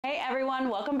Hey everyone,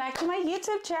 welcome back to my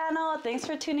YouTube channel. Thanks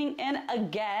for tuning in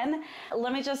again.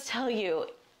 Let me just tell you,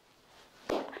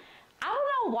 I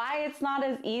don't know why it's not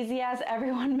as easy as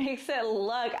everyone makes it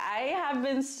look. I have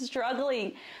been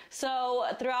struggling. So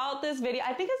throughout this video,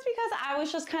 I think it's because I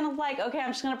was just kind of like, okay,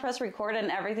 I'm just gonna press record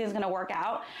and everything's gonna work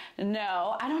out.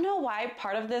 No, I don't know why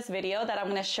part of this video that I'm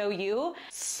gonna show you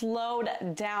slowed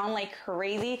down like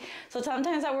crazy. So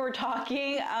sometimes that we were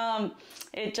talking,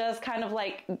 it just kind of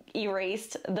like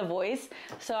erased the voice.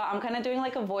 So I'm kind of doing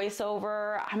like a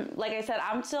voiceover. Like I said,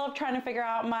 I'm still trying to figure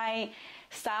out my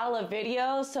style of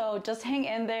video, so just hang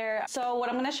in there. So what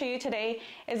I'm going to show you today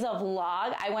is a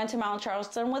vlog. I went to Mount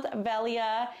Charleston with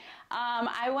Velia.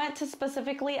 I went to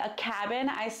specifically a cabin.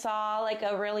 I saw like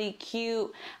a really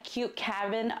cute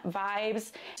cabin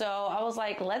vibes. So I was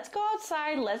like, let's go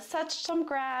outside, let's touch some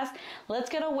grass, let's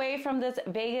get away from this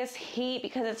Vegas heat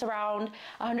because it's around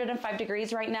 105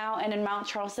 degrees right now, and in Mount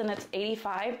Charleston it's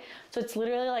 85. So it's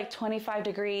literally like 25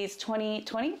 degrees, 20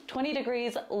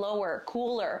 degrees lower,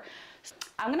 cooler.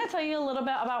 I'm gonna tell you a little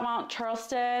bit about Mount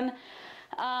Charleston.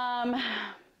 I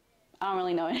don't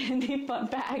really know any fun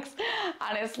facts,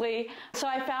 honestly. So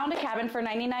I found a cabin for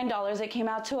 $99. It came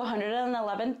out to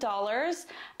 $111.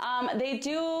 They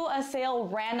do a sale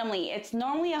randomly. It's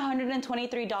normally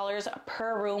 $123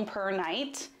 per room per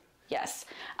night. Yes.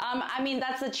 I mean,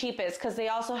 that's the cheapest because they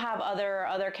also have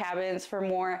other cabins for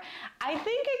more. I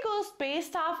think it goes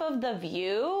based off of the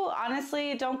view.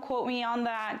 Honestly, don't quote me on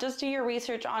that. Just do your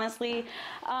research, honestly.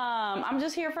 I'm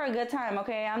just here for a good time,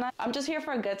 okay? I'm just here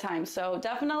for a good time. So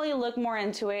definitely look more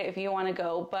into it if you want to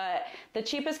go. But the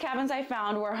cheapest cabins I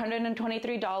found were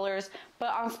 $123,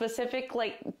 but on specific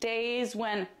like days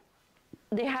when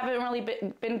they haven't really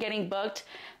been getting booked,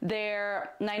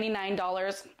 they're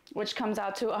 $99, which comes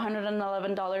out to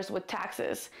 $111 with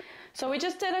taxes. So we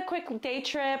just did a quick day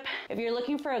trip. If you're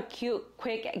looking for a cute,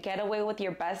 quick getaway with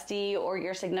your bestie or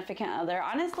your significant other,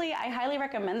 honestly, I highly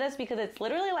recommend this because it's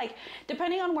literally like,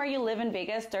 depending on where you live in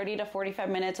Vegas, 30 to 45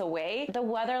 minutes away. The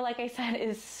weather, like I said,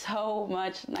 is so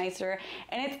much nicer.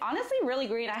 And it's honestly really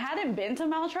green. I hadn't been to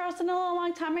Mount Charleston in a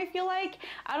long time, I feel like.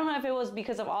 I don't know if it was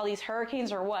because of all these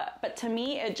hurricanes or what, but to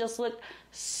me, it just looked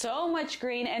so much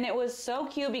green, and it was so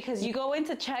cute because you go in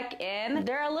to check in.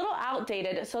 They're a little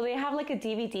outdated, so they have like a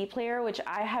DVD player, which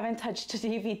I haven't touched a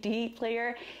DVD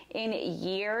player in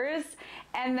years.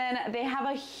 And then they have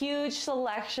a huge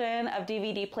selection of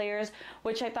DVD players,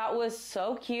 which I thought was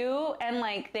so cute. And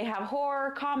like they have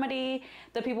horror, comedy.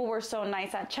 The people were so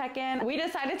nice at check-in. We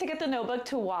decided to get The Notebook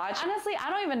to watch. Honestly, I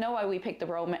don't even know why we picked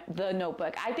The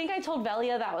Notebook. I think I told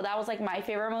Velia that was like my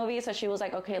favorite movie, so she was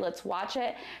like, okay, let's watch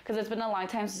it, because it's been a long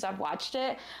time since I've watched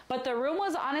it. But the room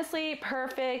was honestly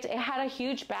perfect. It had a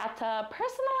huge bathtub.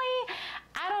 Personally,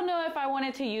 I don't know if I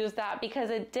wanted to use that because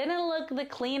it didn't look the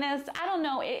cleanest. I don't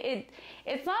know.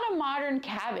 It's not a modern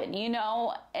cabin, you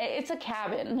know? It's a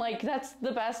cabin. Like, that's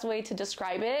the best way to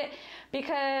describe it.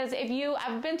 Because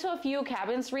I've been to a few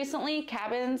cabins recently.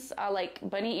 Cabins, like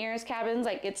bunny ears cabins.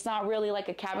 Like, it's not really like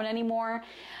a cabin anymore.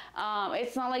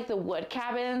 It's not like the wood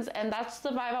cabins. And that's the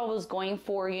vibe I was going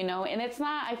for, you know? And it's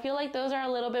not, I feel like those are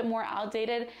a little bit more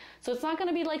outdated. So it's not going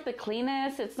to be like the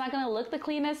cleanest. It's not going to look the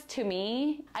cleanest to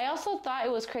me. I also thought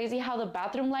it was crazy how the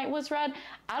bathroom light was red.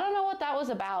 I don't know what that was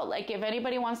about. Like, if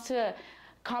anybody wants to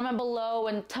comment below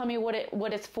and tell me what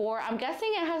it's for. I'm guessing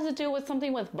it has to do with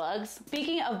something with bugs.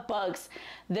 Speaking of bugs,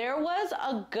 there was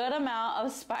a good amount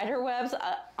of spider webs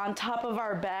on top of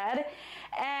our bed,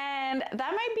 and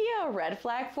that might be a red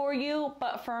flag for you,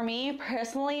 but for me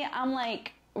personally, I'm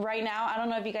like, right now, I don't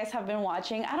know if you guys have been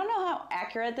watching. I don't know how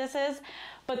accurate this is,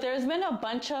 but there's been a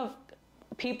bunch of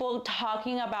people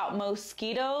talking about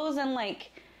mosquitoes, and like,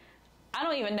 I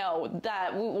don't even know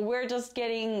that we're just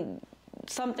getting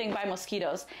something by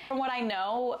mosquitoes. From what I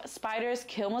know, spiders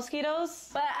kill mosquitoes,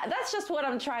 but that's just what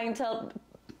I'm trying to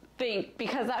think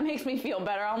because that makes me feel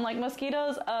better. I'm like,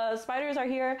 mosquitoes, spiders are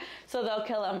here, so they'll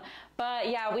kill them. But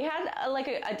yeah, we had like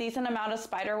a decent amount of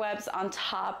spider webs on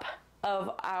top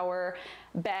of our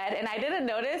bed, and I didn't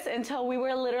notice until we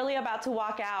were literally about to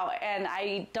walk out, and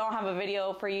I don't have a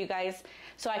video for you guys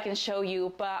so I can show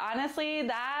you, but honestly,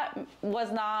 that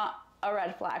was not a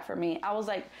red flag for me. I was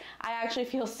like, I actually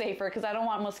feel safer because I don't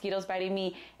want mosquitoes biting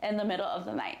me in the middle of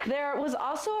the night. There was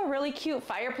also a really cute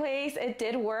fireplace. It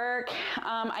did work.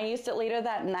 I used it later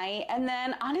that night. And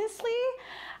then honestly,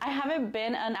 I haven't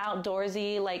been an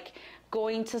outdoorsy, like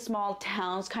going to small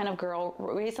towns kind of girl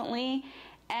recently.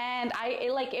 And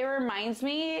it reminds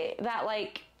me that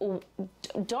like,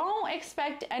 don't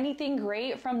expect anything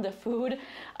great from the food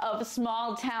of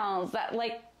small towns. That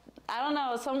like, I don't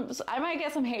know, I might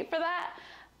get some hate for that,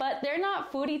 but they're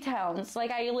not foodie towns. Like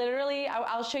I literally,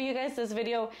 I'll show you guys this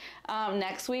video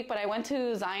next week, but I went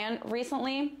to Zion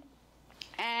recently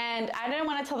and I didn't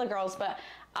want to tell the girls, but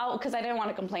because I didn't want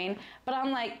to complain, but I'm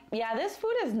like, yeah, this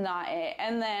food is not it.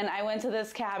 And then I went to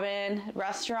this cabin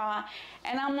restaurant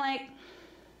and I'm like,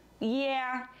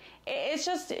 yeah, it's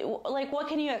just like, what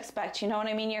can you expect? You know what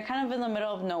I mean? You're kind of in the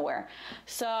middle of nowhere.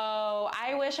 So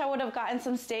I wish I would have gotten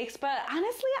some steaks, but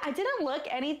honestly, I didn't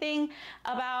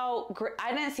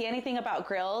see anything about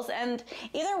grills. And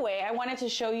either way, I wanted to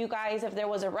show you guys if there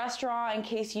was a restaurant in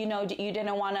case, you know, you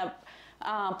didn't want to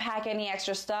pack any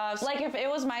extra stuff. Like if it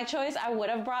was my choice, I would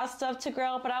have brought stuff to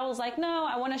grill, but I was like, no,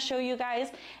 I want to show you guys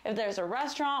if there's a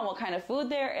restaurant, what kind of food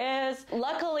there is.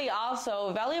 Luckily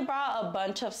also, Velia brought a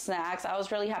bunch of snacks. I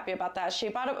was really happy about that.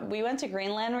 We went to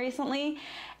Greenland recently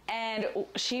and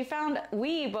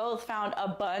we both found a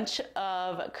bunch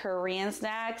of Korean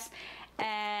snacks,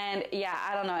 and yeah,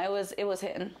 I don't know, it was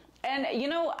hitting. And you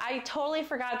know, I totally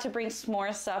forgot to bring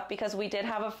s'more stuff because we did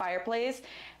have a fireplace,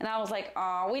 and I was like,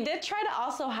 oh, we did try to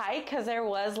also hike because there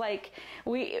was like,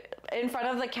 in front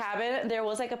of the cabin, there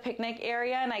was like a picnic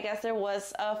area, and I guess there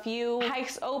was a few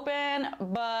hikes open,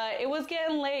 but it was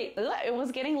getting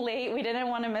late. We didn't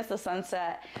want to miss the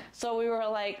sunset. So we were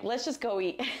like, let's just go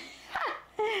eat.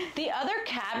 The other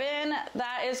cabin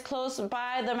that is close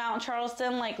by the Mount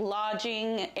Charleston, like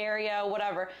lodging area,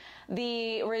 whatever,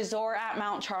 the resort at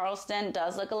Mount Charleston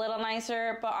does look a little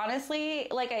nicer, but honestly,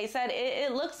 like I said,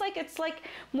 it looks like it's like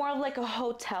more of like a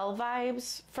hotel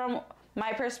vibes from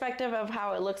my perspective of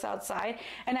how it looks outside,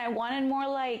 and I wanted more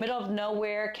like middle of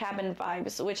nowhere cabin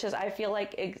vibes, which I feel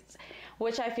like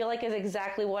is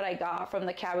exactly what I got from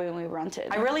the cabin we rented.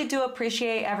 I really do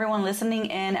appreciate everyone listening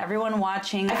in, everyone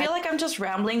watching. I feel like I'm just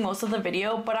rambling most of the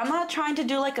video, but I'm not trying to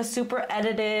do like a super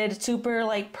edited, super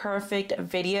like perfect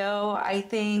video.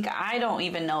 I don't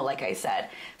even know, like I said.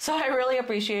 So I really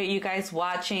appreciate you guys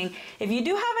watching. If you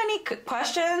do have any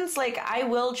questions, like I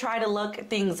will try to look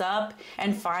things up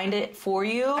and find it for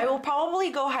you. I will probably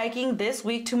go hiking this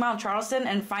week to Mount Charleston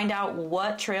and find out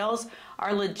what trails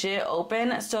are legit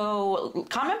open. So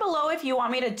comment below if you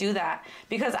want me to do that,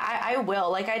 because I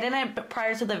will. Like I didn't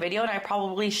prior to the video and I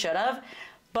probably should have.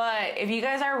 But if you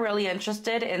guys are really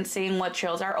interested in seeing what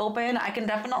trails are open, I can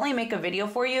definitely make a video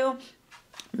for you.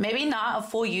 Maybe not a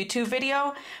full YouTube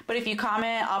video, but if you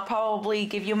comment, I'll probably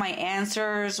give you my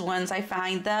answers once I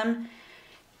find them.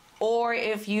 Or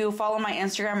if you follow my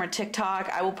Instagram or TikTok,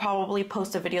 I will probably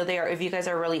post a video there if you guys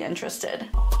are really interested.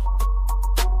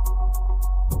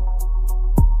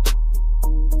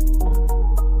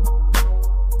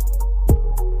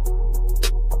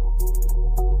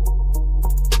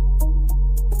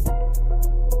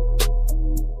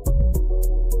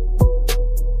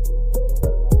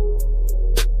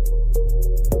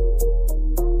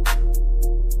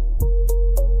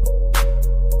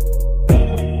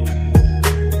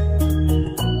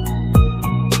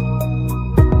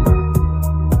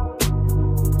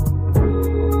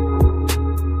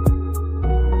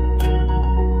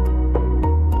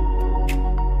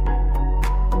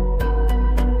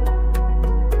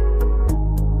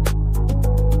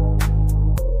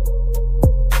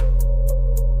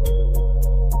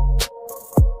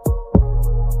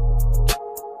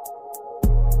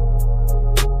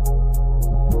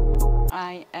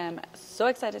 I am so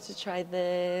excited to try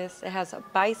this. It has a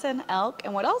bison, elk,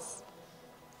 and what else?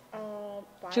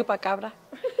 Chupacabra.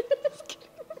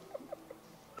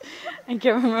 I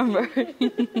can't remember. It's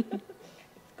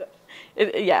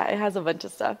good. Yeah, it has a bunch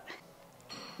of stuff.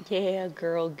 Yeah,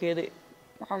 girl, get it.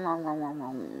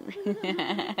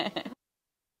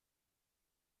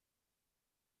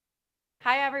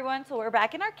 Hi everyone, so we're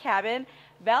back in our cabin.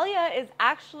 Velia is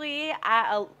actually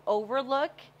at an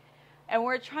overlook, and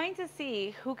we're trying to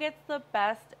see who gets the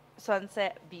best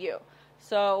sunset view.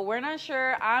 So we're not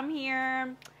sure. I'm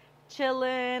here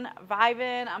chilling,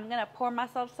 vibing. I'm gonna pour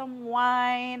myself some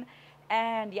wine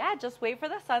and yeah, just wait for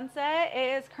the sunset.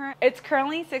 It's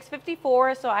currently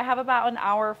 6:54, so I have about an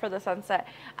hour for the sunset.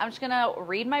 I'm just gonna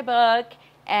read my book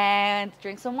and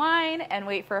drink some wine and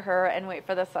wait for her and wait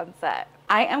for the sunset.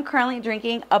 I am currently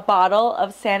drinking a bottle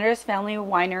of Sanders Family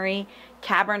Winery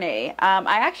Cabernet.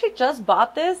 I actually just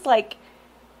bought this like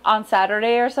on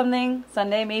Saturday or something,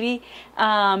 Sunday maybe,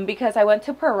 because I went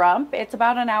to Pahrump. It's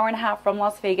about an hour and a half from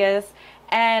Las Vegas,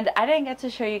 and I didn't get to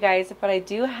show you guys, but I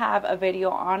do have a video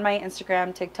on my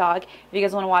Instagram, TikTok, if you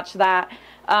guys want to watch that.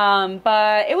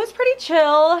 But it was pretty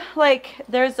chill. Like,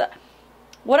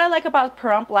 what I like about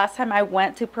Pahrump, last time I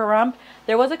went to Pahrump,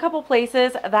 there was a couple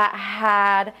places that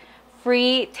had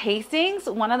free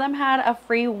tastings. One of them had a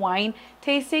free wine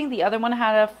tasting, the other one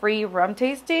had a free rum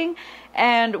tasting,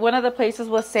 and one of the places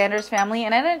was Sanders Family,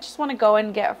 and I didn't just want to go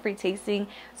and get a free tasting,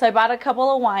 so I bought a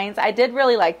couple of wines. I did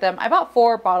really like them. I bought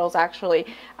 4 bottles actually.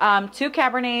 2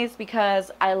 Cabernets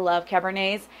because I love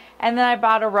Cabernets, and then I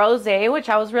bought a rosé, which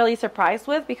I was really surprised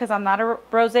with because I'm not a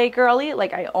rosé girly.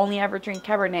 Like, I only ever drink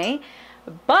Cabernet.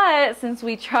 But since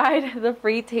we tried the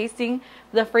free tasting,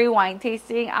 the free wine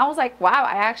tasting, I was like, wow,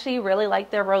 I actually really like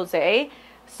their rosé.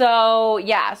 So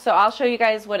yeah, so I'll show you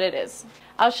guys what it is.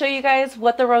 I'll show you guys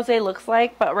what the rosé looks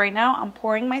like, but right now I'm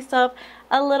pouring myself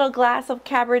a little glass of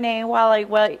Cabernet while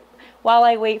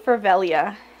I wait for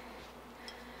Velia.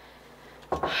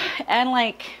 And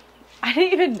like, I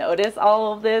didn't even notice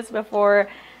all of this before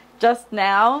just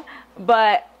now,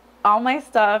 but all my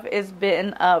stuff is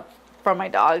bitten up from my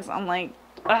dogs. I'm like,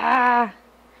 ah.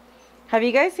 Have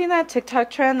you guys seen that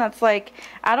TikTok trend that's like,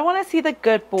 I don't want to see the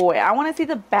good boy, I want to see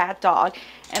the bad dog?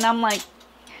 And I'm like,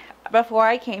 before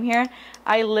I came here,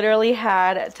 I literally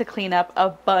had to clean up a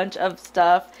bunch of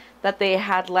stuff that they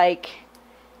had like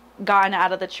gotten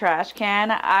out of the trash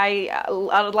can. A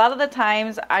lot of the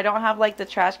times I don't have like the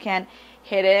trash can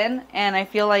hidden, and I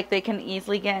feel like they can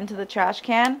easily get into the trash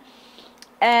can.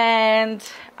 And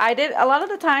a lot of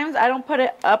the times I don't put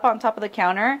it up on top of the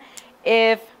counter.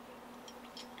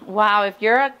 Wow, if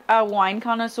you're a wine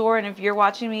connoisseur and if you're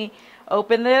watching me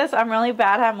open this, I'm really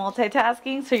bad at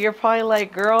multitasking, so you're probably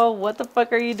like, girl, what the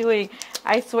fuck are you doing?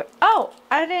 I swear. Oh,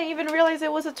 I didn't even realize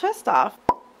it was a twist off.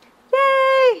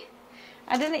 Yay!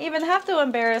 I didn't even have to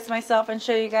embarrass myself and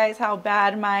show you guys how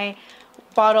bad my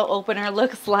bottle opener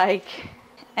looks like.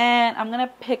 And I'm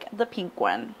gonna pick the pink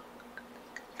one.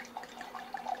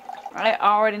 I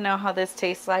already know how this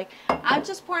tastes like. I'm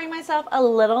just pouring myself a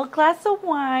little glass of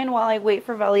wine while I wait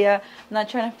for Velia. I'm not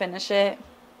trying to finish it.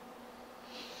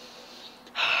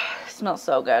 It smells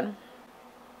so good.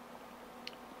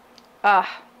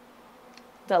 Ah,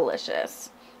 delicious.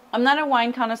 I'm not a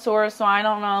wine connoisseur, so I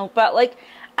don't know. But like,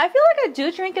 I feel like I do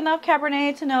drink enough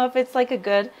Cabernet to know if it's like a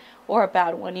good or a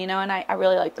bad one, you know? And I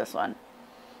really like this one.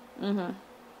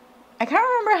 I can't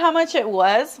remember how much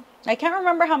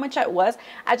it was.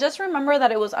 I just remember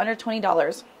that it was under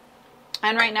 $20.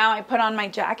 And right now I put on my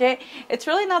jacket. It's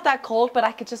really not that cold, but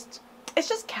it's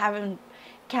just cabin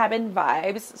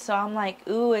vibes. So I'm like,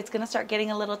 ooh, it's gonna start getting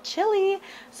a little chilly.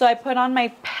 So I put on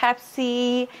my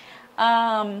Pepsi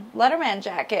Letterman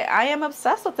jacket. I am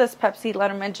obsessed with this Pepsi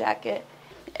Letterman jacket.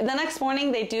 The next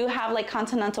morning they do have like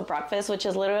continental breakfast, which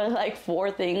is literally like 4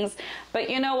 things. But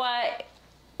you know what?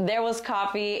 There was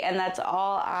coffee, and that's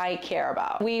all I care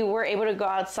about. We were able to go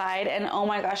outside, and oh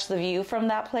my gosh, the view from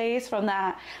that place, from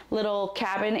that little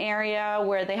cabin area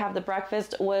where they have the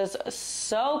breakfast, was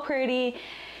so pretty.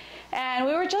 And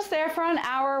we were just there for an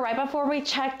hour right before we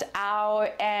checked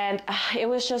out, and it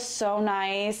was just so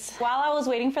nice. While I was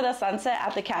waiting for the sunset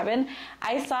at the cabin,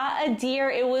 I saw a deer.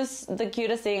 It was the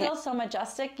cutest thing. It was so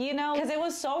majestic, you know, because it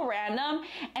was so random,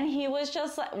 and he was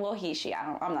just like, well,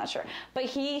 I'm not sure, but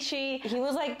he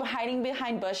was like hiding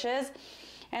behind bushes.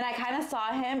 And I kind of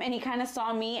saw him, and he kind of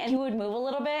saw me, and he would move a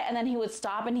little bit, and then he would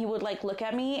stop, and he would like look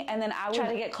at me, and then I would try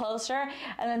to get closer,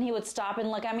 and then he would stop and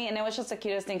look at me, and it was just the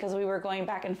cutest thing because we were going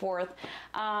back and forth.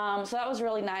 So that was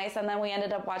really nice. And then we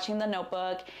ended up watching The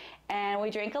Notebook, and we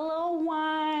drank a little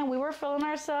wine. We were feeling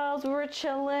ourselves. We were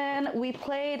chilling. Did we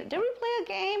play a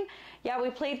game? Yeah, we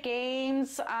played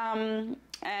games. And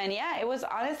yeah, it was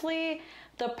honestly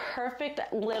the perfect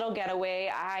little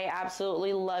getaway. I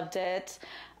absolutely loved it.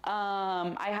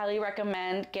 I highly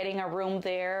recommend getting a room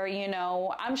there. You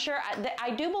know, I'm sure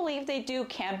I do believe they do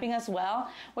camping as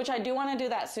well, which I do want to do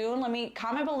that soon. Let me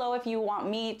comment below if you want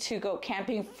me to go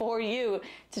camping for you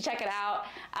to check it out.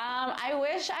 I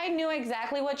wish I knew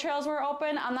exactly what trails were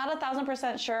open. I'm not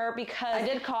 1000% sure because I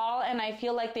did call and I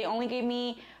feel like they only gave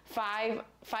me five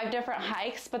different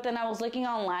hikes, but then I was looking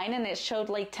online and it showed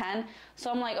like 10.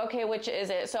 So I'm like, okay, which is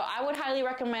it? So I would highly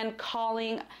recommend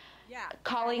calling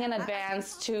in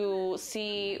advance to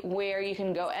see where you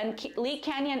can go. And Lee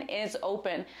Canyon is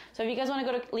open, so if you guys want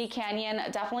to go to Lee Canyon,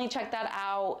 definitely check that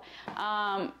out.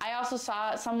 I also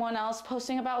saw someone else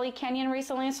posting about Lee Canyon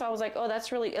recently, so I was like, oh,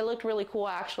 it looked really cool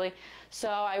actually. So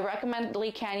I recommend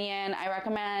Lee Canyon. I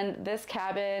recommend this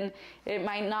cabin. It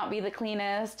might not be the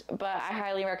cleanest, but I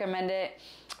highly recommend it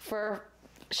for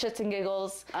shits and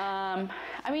giggles. I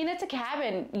mean, it's a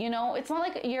cabin, you know, it's not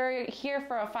like you're here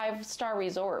for a 5-star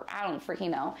resort. I don't freaking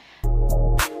know.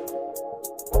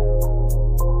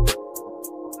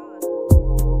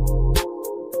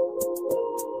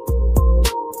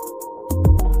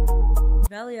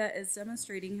 Velia is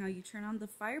demonstrating how you turn on the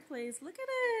fireplace. Look at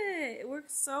it. It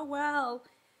works so well.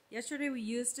 Yesterday we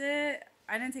used it.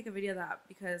 I didn't take a video of that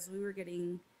because we were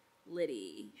getting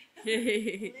litty.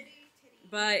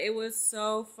 But it was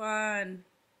so fun.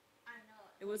 I know.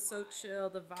 It was so chill,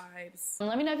 the vibes.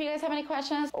 Let me know if you guys have any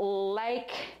questions.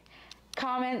 Like,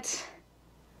 comment,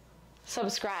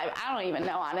 subscribe. I don't even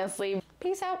know, honestly.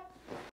 Peace out.